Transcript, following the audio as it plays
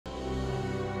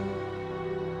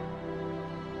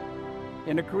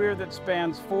In a career that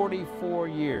spans 44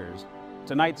 years,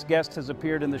 tonight's guest has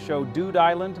appeared in the show Dude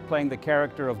Island, playing the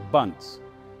character of Buntz.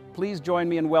 Please join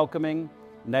me in welcoming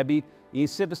Nabi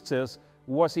Insibistis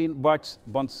Wasin Buntz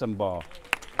Buntsamba.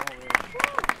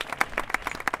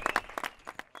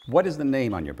 What is the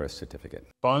name on your birth certificate?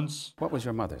 Buntz. What was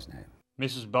your mother's name?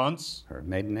 Mrs. Buntz. Her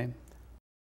maiden name?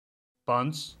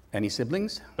 Buntz. Any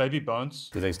siblings? Baby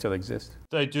Buntz. Do they still exist?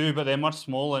 They do, but they're much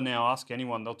smaller now. Ask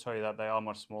anyone, they'll tell you that they are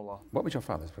much smaller. What was your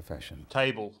father's profession?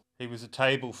 Table. He was a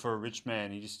table for a rich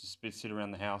man. He used to sit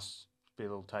around the house, be a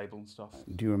little table and stuff.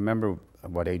 Do you remember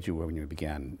what age you were when you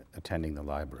began attending the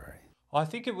library? I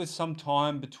think it was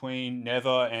sometime between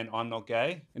Never and I'm Not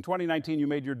Gay. In 2019, you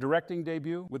made your directing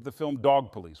debut with the film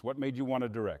Dog Police. What made you want to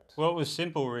direct? Well, it was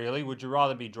simple, really. Would you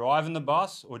rather be driving the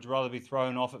bus, or would you rather be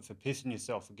thrown off it for pissing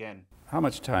yourself again? How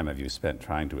much time have you spent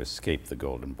trying to escape the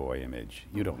golden boy image?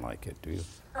 You don't like it, do you?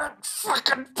 It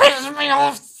fucking pisses me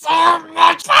off so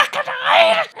much. Fucking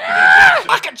hate it.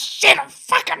 Fucking shit, I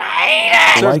fucking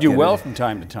hate it. Served you well from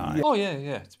time to time. Oh, yeah,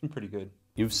 it's been pretty good.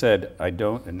 You've said, I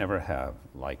don't and never have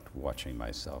liked watching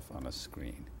myself on a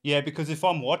screen. Yeah, because if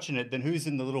I'm watching it, then who's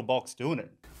in the little box doing it?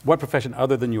 What profession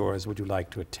other than yours would you like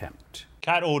to attempt?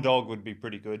 Cat or dog would be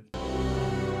pretty good.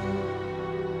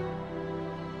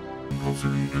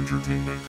 Compulsory Entertainment.